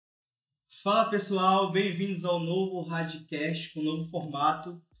Fala pessoal, bem-vindos ao novo Radcast com um novo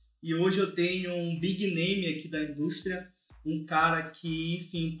formato. E hoje eu tenho um big name aqui da indústria, um cara que,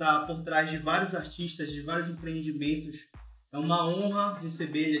 enfim, está por trás de vários artistas, de vários empreendimentos. É uma honra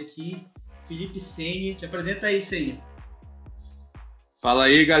receber ele aqui, Felipe Seni. Te apresenta aí, Seni. Fala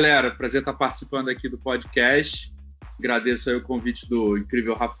aí, galera. Prazer estar participando aqui do podcast. Agradeço aí o convite do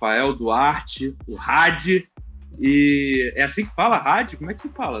incrível Rafael, Duarte, o Rad. E é assim que fala, Rad? Como é que se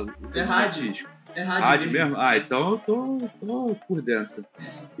fala? É Rad. É Rad mesmo? Ah, então eu tô por dentro.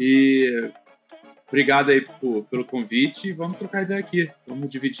 E obrigado aí pelo convite e vamos trocar ideia aqui. Vamos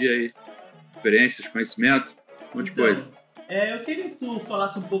dividir aí experiências, conhecimento, um monte de coisa. Eu queria que tu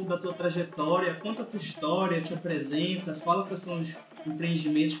falasse um pouco da tua trajetória, conta a tua história, te apresenta, fala quais são os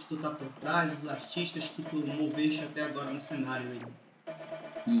empreendimentos que tu tá por trás, os artistas que tu moveste até agora no cenário aí.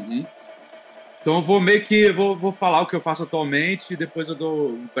 Uhum. Então eu vou falar o que eu faço atualmente e depois eu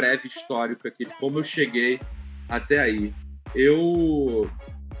dou um breve histórico aqui de como eu cheguei até aí.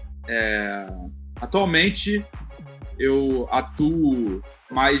 Atualmente eu atuo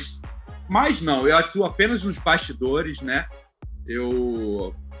eu atuo apenas nos bastidores, né?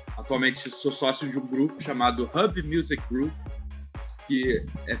 Eu atualmente sou sócio de um grupo chamado Hub Music Group, que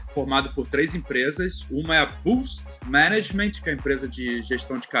é formado por 3 empresas. Uma é a Boost Management, que é a empresa de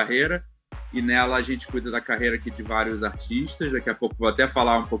gestão de carreira, e nela a gente cuida da carreira aqui de vários artistas. Daqui a pouco vou até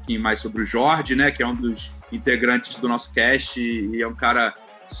falar um pouquinho mais sobre o Jorge, né, que é um dos integrantes do nosso cast e é um cara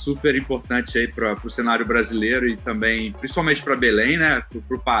super importante aí para o cenário brasileiro e também, principalmente para Belém, né,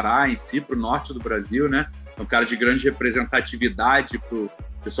 para o Pará em si, para o norte do Brasil, né, é um cara de grande representatividade para o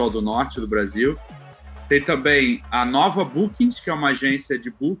pessoal do norte do Brasil. Tem também a Nova Bookings, que é uma agência de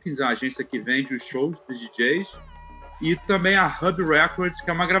bookings, é uma agência que vende os shows dos DJs. E também a Hub Records, que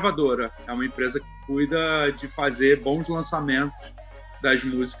é uma gravadora. É uma empresa que cuida de fazer bons lançamentos das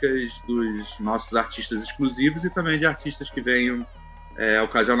músicas dos nossos artistas exclusivos e também de artistas que venham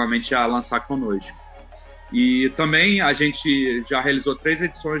ocasionalmente a lançar conosco. E também a gente já realizou 3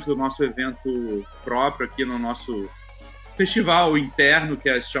 edições do nosso evento próprio aqui no nosso festival interno,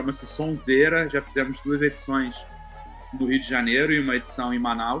 que chama-se Sonzeira. Já fizemos 2 edições no Rio de Janeiro e uma edição em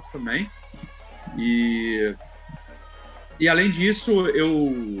Manaus também. E além disso,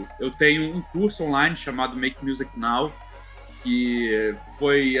 eu tenho um curso online chamado Make Music Now, que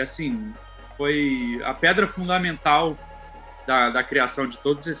foi a pedra fundamental da criação de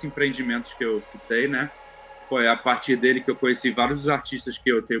todos esses empreendimentos que eu citei, né? Foi a partir dele que eu conheci vários dos artistas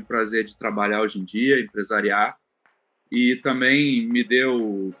que eu tenho o prazer de trabalhar hoje em dia, empresariar, e também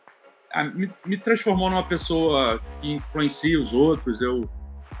me transformou numa pessoa que influencia os outros.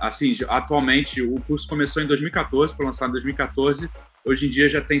 Atualmente, o curso começou em 2014, foi lançado em 2014. Hoje em dia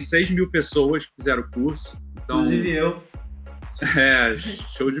já tem 6.000 pessoas que fizeram o curso. Então, inclusive eu.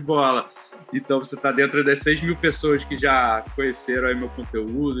 Show de bola. Então, você está dentro das 6.000 pessoas que já conheceram aí meu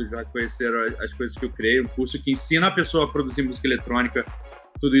conteúdo, já conheceram as coisas que eu criei. Um curso que ensina a pessoa a produzir música eletrônica,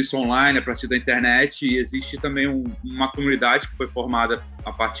 tudo isso online, a partir da internet. E existe também uma comunidade que foi formada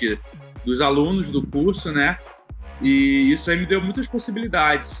a partir dos alunos do curso, né? E isso aí me deu muitas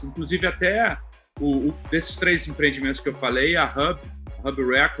possibilidades, inclusive até desses 3 empreendimentos que eu falei, a Hub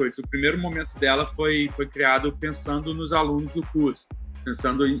Records, o primeiro momento dela foi criado pensando nos alunos do curso,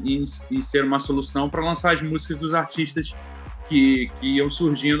 pensando em ser uma solução para lançar as músicas dos artistas que iam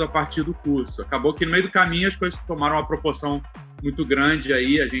surgindo a partir do curso. Acabou que no meio do caminho as coisas tomaram uma proporção muito grande,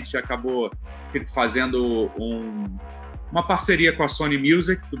 aí a gente acabou fazendo uma parceria com a Sony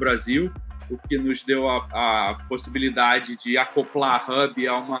Music do Brasil, o que nos deu a possibilidade de acoplar a Hub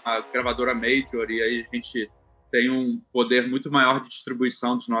a uma gravadora major, e aí a gente tem um poder muito maior de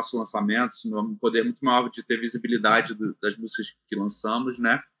distribuição dos nossos lançamentos, um poder muito maior de ter visibilidade das músicas que lançamos,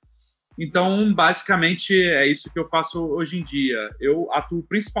 né? Então, basicamente, é isso que eu faço hoje em dia. Eu atuo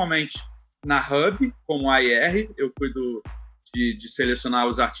principalmente na Hub, como AR, eu cuido de selecionar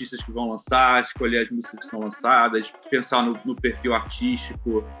os artistas que vão lançar, escolher as músicas que são lançadas, pensar no perfil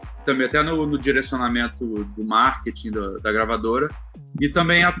artístico, também até no direcionamento do marketing da gravadora. E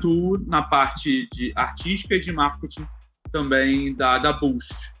também atuo na parte de artística e de marketing também da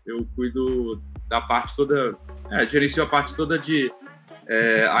Boost. Eu cuido da parte toda, gerencio a parte toda de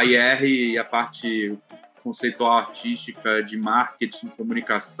AR e a parte conceitual artística, de marketing,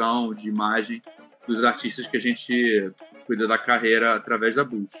 comunicação, de imagem dos artistas que a gente cuida da carreira através da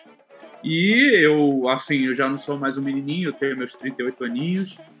Boost. E eu já não sou mais um menininho, eu tenho meus 38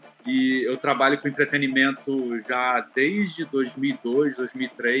 aninhos e eu trabalho com entretenimento já desde 2002,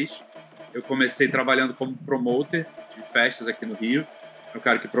 2003. Eu comecei trabalhando como promoter de festas aqui no Rio. É um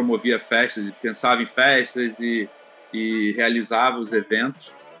cara que promovia festas e pensava em festas e realizava os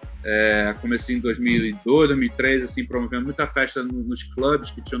eventos. Comecei em 2002, 2003, assim, promovendo muita festa nos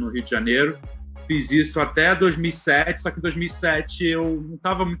clubes que tinha no Rio de Janeiro. Fiz isso até 2007, só que em 2007 eu não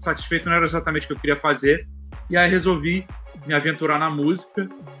estava muito satisfeito, não era exatamente o que eu queria fazer. E aí resolvi me aventurar na música.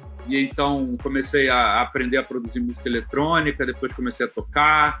 E então comecei a aprender a produzir música eletrônica, depois comecei a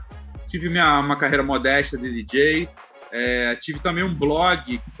tocar. Tive uma carreira modesta de DJ. Tive também um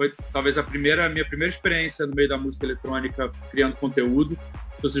blog, que foi talvez a minha primeira experiência no meio da música eletrônica, criando conteúdo.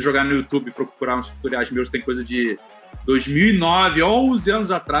 Se você jogar no YouTube e procurar uns tutoriais meus, tem coisa de 2009, 11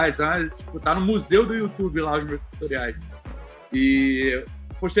 anos atrás. Tá no museu do YouTube lá os meus tutoriais. E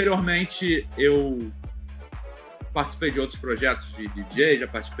posteriormente eu participei de outros projetos de DJ, já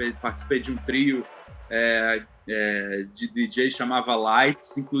participei de um trio de DJ chamava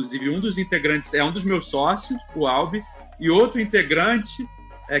Lights, inclusive um dos integrantes é um dos meus sócios, o Albi, e outro integrante,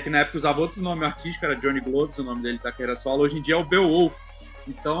 que na época usava outro nome artístico, era Johnny Globes, o nome dele da carreira solo, hoje em dia é o Beowulf.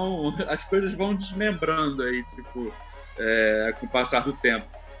 Então as coisas vão desmembrando aí, com o passar do tempo.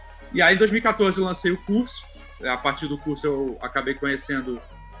 E aí em 2014 eu lancei o curso. A partir do curso eu acabei conhecendo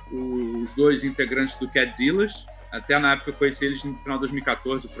os dois integrantes do Cadzillas. Até na época eu conheci eles no final de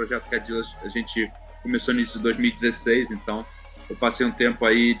 2014, o projeto Cadzillas a gente começou no início de 2016, então eu passei um tempo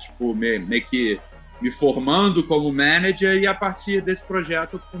aí, meio que me formando como manager, e a partir desse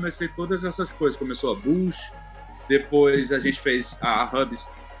projeto eu comecei todas essas coisas. Começou a Bush, depois a gente fez a Hub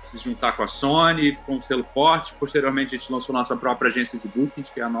se juntar com a Sony, ficou um selo forte. Posteriormente a gente lançou nossa própria agência de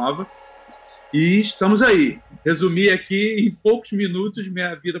bookings, que é a Nova. E estamos aí. Resumi aqui em poucos minutos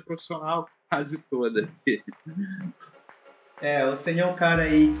minha vida profissional quase toda. O Senhor é um cara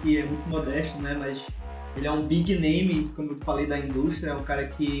aí que é muito modesto, né? Mas ele é um big name, como eu falei, da indústria. É um cara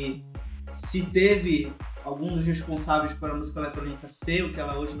que, se teve alguns dos responsáveis para a música eletrônica ser o que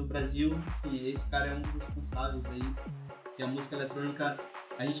ela é hoje no Brasil, e esse cara é um dos responsáveis aí. Que a música eletrônica,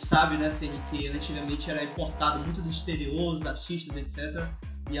 a gente sabe, né, Ceni, que antigamente era importado muito do exterior, os artistas, etc.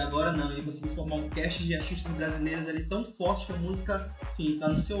 E agora não, ele conseguiu formar um cast de artistas brasileiros ali tão forte que a música, enfim, está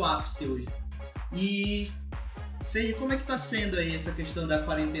no seu ápice hoje. E, Ceni, como é que tá sendo aí essa questão da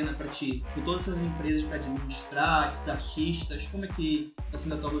quarentena para ti? Com todas essas empresas para administrar, esses artistas, como é que tá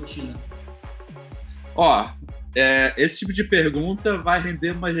sendo a tua rotina? Esse tipo de pergunta vai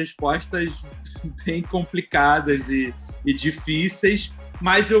render umas respostas bem complicadas e difíceis,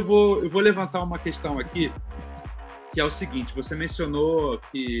 mas eu vou levantar uma questão aqui, que é o seguinte: você mencionou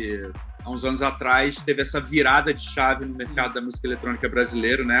que há uns anos atrás teve essa virada de chave no mercado da música eletrônica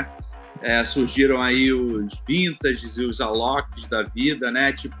brasileiro, né? Surgiram aí os vintages e os alocks da vida,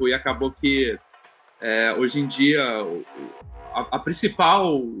 né? E acabou que hoje em dia o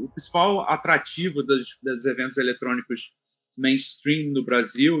principal atrativo dos eventos eletrônicos mainstream no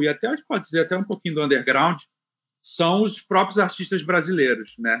Brasil, e até a gente pode dizer até um pouquinho do underground, são os próprios artistas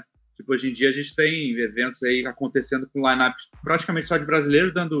brasileiros, né? Hoje em dia a gente tem eventos aí acontecendo com line-up praticamente só de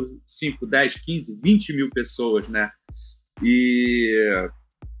brasileiros, dando 5, 10, 15, 20 mil pessoas, né? E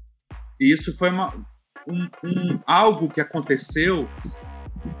isso foi algo que aconteceu,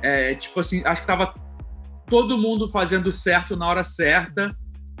 acho que estava todo mundo fazendo certo na hora certa,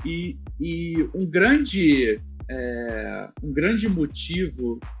 e um grande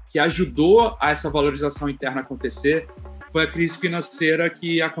motivo que ajudou a essa valorização interna acontecer foi a crise financeira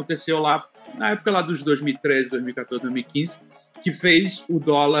que aconteceu lá na época lá dos 2013, 2014, 2015, que fez o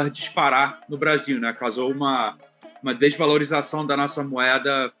dólar disparar no Brasil, né? Causou uma desvalorização da nossa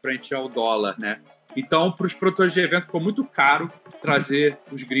moeda frente ao dólar, né? Então, para os produtores de evento ficou muito caro trazer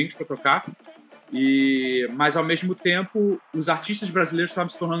os gringos para tocar, mas ao mesmo tempo os artistas brasileiros estavam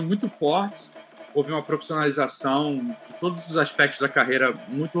se tornando muito fortes, houve uma profissionalização de todos os aspectos da carreira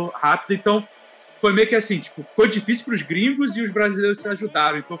muito rápida, então foi meio que assim, ficou difícil para os gringos e os brasileiros se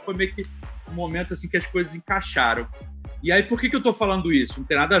ajudaram, então foi meio que um momento assim que as coisas encaixaram. E aí, por que eu estou falando isso? Não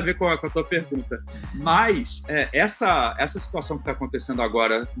tem nada a ver com a tua pergunta. Mas essa situação que está acontecendo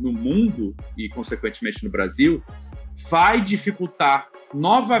agora no mundo e, consequentemente, no Brasil, vai dificultar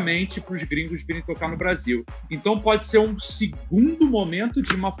novamente para os gringos virem tocar no Brasil. Então, pode ser um segundo momento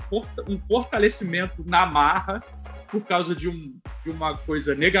de um fortalecimento na marra por causa de uma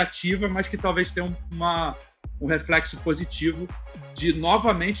coisa negativa, mas que talvez tenha um reflexo positivo de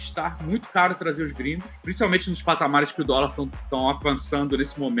novamente estar muito caro trazer os gringos, principalmente nos patamares que o dólar estão alcançando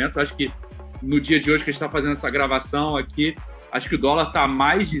nesse momento. Acho que no dia de hoje que a gente está fazendo essa gravação aqui, acho que o dólar está a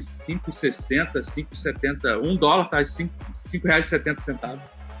mais de 5,60, 5,70. Um dólar está a R$5,70.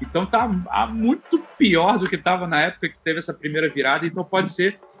 Então está muito pior do que estava na época que teve essa primeira virada. Então pode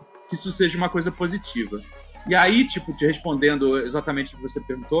ser que isso seja uma coisa positiva. E aí, te respondendo exatamente o que você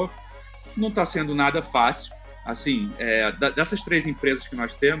perguntou, não está sendo nada fácil. assim, dessas 3 empresas que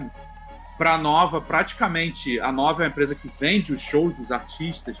nós temos, para a Nova, praticamente, a Nova é a empresa que vende os shows dos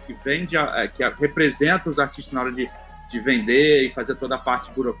artistas, que representa os artistas na hora de vender e fazer toda a parte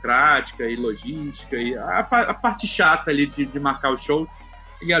burocrática e logística e a parte chata ali de marcar os shows,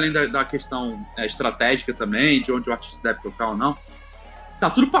 e além da questão estratégica também, de onde o artista deve tocar ou não. Tá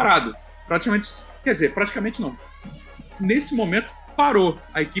tudo parado. Praticamente não. Nesse momento, parou.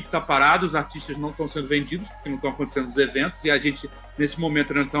 A equipe está parada, os artistas não estão sendo vendidos, porque não estão acontecendo os eventos, e a gente, nesse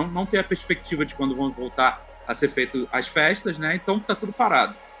momento, então, não tem a perspectiva de quando vão voltar a ser feitas as festas, né? Então, está tudo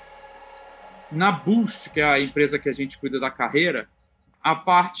parado. Na Boost, que é a empresa que a gente cuida da carreira, a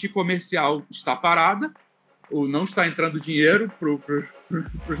parte comercial está parada, ou não está entrando dinheiro para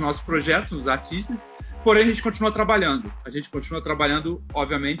os nossos projetos, os artistas, porém, a gente continua trabalhando. A gente continua trabalhando,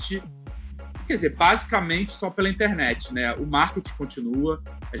 obviamente, basicamente só pela internet, né? O marketing continua,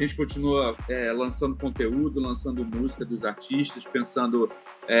 a gente continua lançando conteúdo, lançando música dos artistas, pensando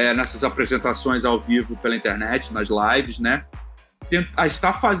nessas apresentações ao vivo pela internet, nas lives, né?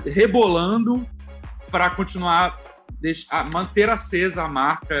 Está rebolando para continuar manter acesa a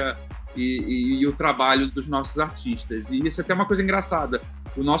marca e o trabalho dos nossos artistas. E isso é até uma coisa engraçada.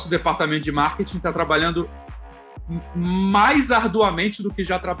 O nosso departamento de marketing está trabalhando mais arduamente do que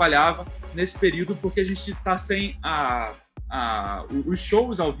já trabalhava nesse período, porque a gente está sem os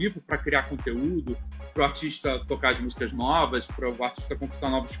shows ao vivo para criar conteúdo, para o artista tocar as músicas novas, para o artista conquistar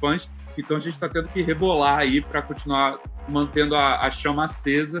novos fãs. Então a gente está tendo que rebolar aí para continuar mantendo a chama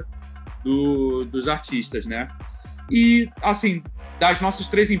acesa dos artistas, né? E, assim, das nossas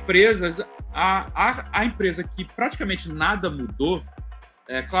 3 empresas, a empresa que praticamente nada mudou,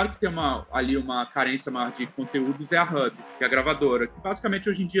 claro que tem ali uma carência maior de conteúdos, é a Hub, que é a gravadora, que basicamente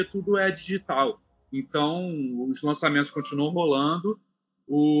hoje em dia tudo é digital. Então, os lançamentos continuam rolando,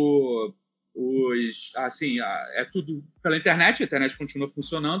 é tudo pela internet, a internet continua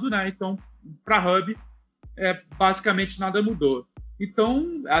funcionando, né? Então, para a Hub, basicamente nada mudou.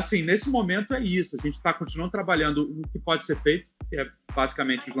 Então, assim, nesse momento é isso. A gente está continuando trabalhando o que pode ser feito, que é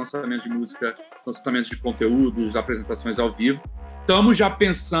basicamente os lançamentos de música, lançamentos de conteúdos, apresentações ao vivo. Estamos já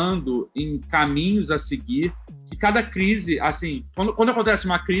pensando em caminhos a seguir, que cada crise, assim, quando acontece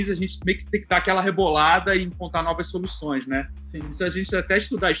uma crise, a gente meio que tem que dar aquela rebolada e encontrar novas soluções, né? Sim. Se a gente até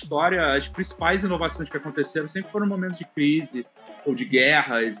estudar a história, as principais inovações que aconteceram sempre foram momentos de crise, ou de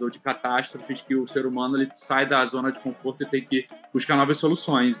guerras, ou de catástrofes, que o ser humano ele sai da zona de conforto e tem que buscar novas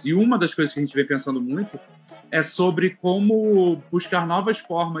soluções. E uma das coisas que a gente vem pensando muito é sobre como buscar novas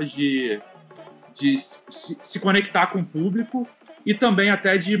formas de se conectar com o público e também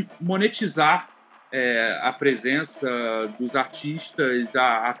até de monetizar a presença dos artistas,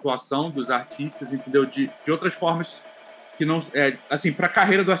 a atuação dos artistas, entendeu? De outras formas que não... assim, para a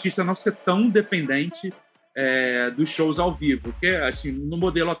carreira do artista não ser tão dependente dos shows ao vivo, porque assim, no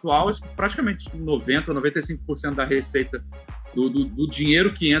modelo atual, acho que praticamente 90% ou 95% da receita do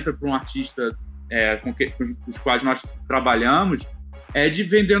dinheiro que entra para um artista com os quais nós trabalhamos é de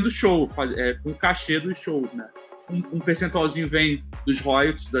vendendo show, com o cachê dos shows, né? Um percentualzinho vem dos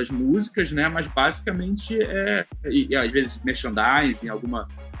royalties das músicas, né? Mas basicamente e às vezes merchandising, alguma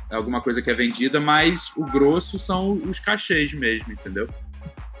coisa que é vendida, mas o grosso são os cachês mesmo, entendeu?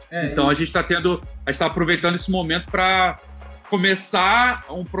 Então a gente está aproveitando esse momento para começar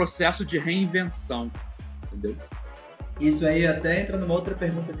um processo de reinvenção, entendeu? Isso aí até entra numa outra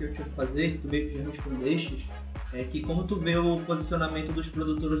pergunta que eu tinha que fazer, que tu meio que já respondeste, é que como tu vê o posicionamento dos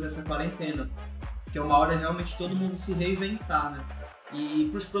produtores nessa quarentena, que é uma hora realmente todo mundo se reinventar, né? E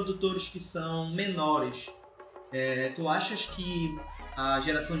para os produtores que são menores, tu achas que a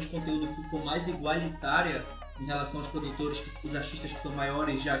geração de conteúdo ficou mais igualitária em relação aos produtores, os artistas que são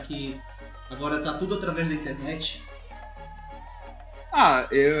maiores, já que agora está tudo através da internet?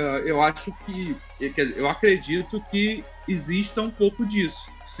 Eu acho eu acredito que exista um pouco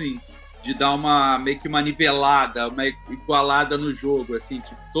disso, sim, de dar meio que uma nivelada, uma igualada no jogo, assim,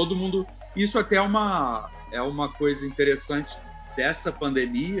 tipo, todo mundo... Isso até é uma coisa interessante dessa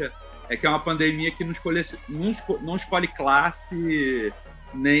pandemia, é que é uma pandemia que não escolhe classe,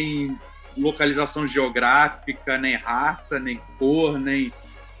 nem localização geográfica, nem raça, nem cor, nem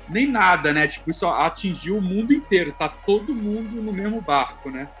nada, né? Tipo, isso atingiu o mundo inteiro, tá todo mundo no mesmo barco,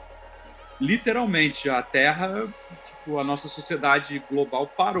 né? Literalmente, a Terra, tipo, a nossa sociedade global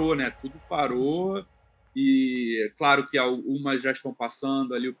parou, né? Tudo parou e, claro que algumas já estão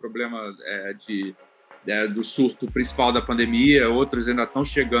passando ali o problema do surto principal da pandemia, outros ainda estão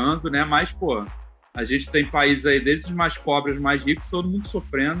chegando, né? Mas, pô, a gente tem países aí, desde os mais pobres, os mais ricos, todo mundo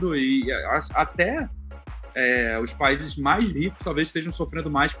sofrendo e até os países mais ricos talvez estejam sofrendo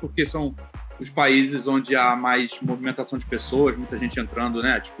mais porque são os países onde há mais movimentação de pessoas, muita gente entrando,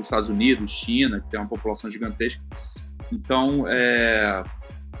 né? Tipo, Estados Unidos, China, que tem uma população gigantesca. Então,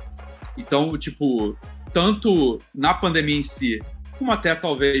 tipo, tanto na pandemia em si, como até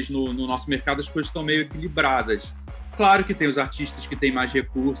talvez no nosso mercado, as coisas estão meio equilibradas. Claro que tem os artistas que têm mais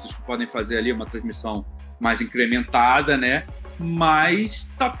recursos, que podem fazer ali uma transmissão mais incrementada, né? Mas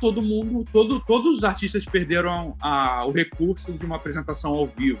tá todo mundo, todos os artistas perderam o recurso de uma apresentação ao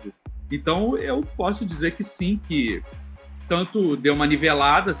vivo. Então, eu posso dizer que sim, que tanto deu uma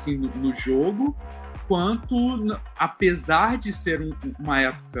nivelada assim, no jogo, quanto, apesar de ser uma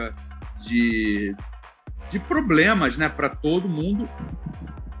época de problemas, né, para todo mundo,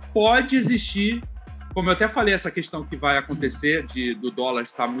 pode existir, como eu até falei, essa questão que vai acontecer do dólar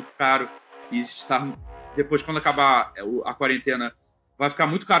estar muito caro e estar, depois, quando acabar a quarentena, vai ficar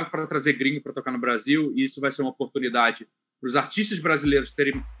muito caro para trazer gringo para tocar no Brasil, e isso vai ser uma oportunidade para os artistas brasileiros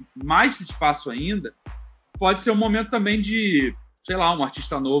terem mais espaço ainda. Pode ser um momento também de, sei lá, um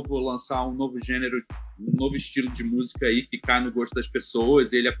artista novo lançar um novo gênero, um novo estilo de música aí que cai no gosto das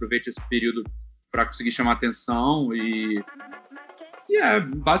pessoas, e ele aproveita esse período para conseguir chamar atenção e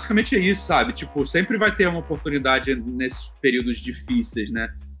basicamente é isso, sabe? Tipo, sempre vai ter uma oportunidade nesses períodos difíceis,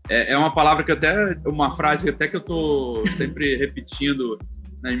 né? É uma palavra que uma frase até que eu tô sempre repetindo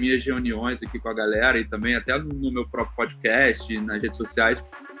nas minhas reuniões aqui com a galera e também até no meu próprio podcast, nas redes sociais,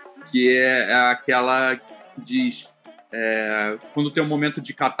 que é aquela que diz, quando tem um momento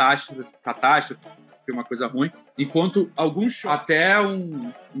de catástrofe, que é uma coisa ruim, enquanto até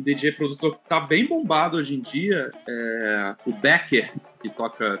um DJ produtor que tá bem bombado hoje em dia, o Becker, que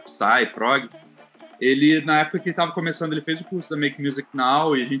toca Psy, Prog, ele, na época que ele estava começando, ele fez o curso da Make Music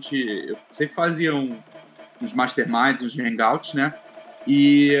Now, e eu sempre fazia uns masterminds, uns hangouts, né?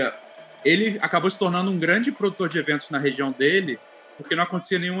 E ele acabou se tornando um grande produtor de eventos na região dele, porque não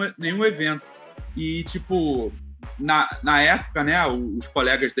acontecia nenhum evento. E, tipo, na época, né, os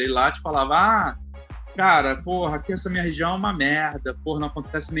colegas dele lá te falavam, cara, porra, aqui essa minha região é uma merda, porra, não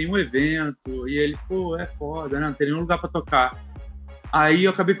acontece nenhum evento. E ele, pô, é foda, né? Não tem nenhum lugar pra tocar. Aí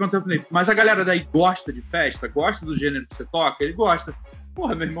eu acabei perguntando pra ele, mas a galera daí gosta de festa? Gosta do gênero que você toca? Ele gosta.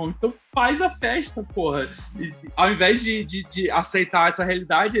 Porra, meu irmão, então faz a festa, porra. E, ao invés de aceitar essa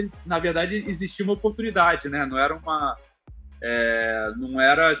realidade, na verdade, existia uma oportunidade, né? Não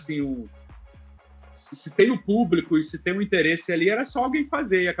era assim se tem o público e se tem um interesse ali, era só alguém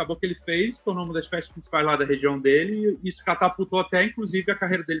fazer. E acabou que ele fez, se tornou uma das festas principais lá da região dele, e isso catapultou até, inclusive, a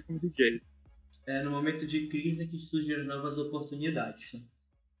carreira dele como DJ. No momento de crise é que surgem novas oportunidades.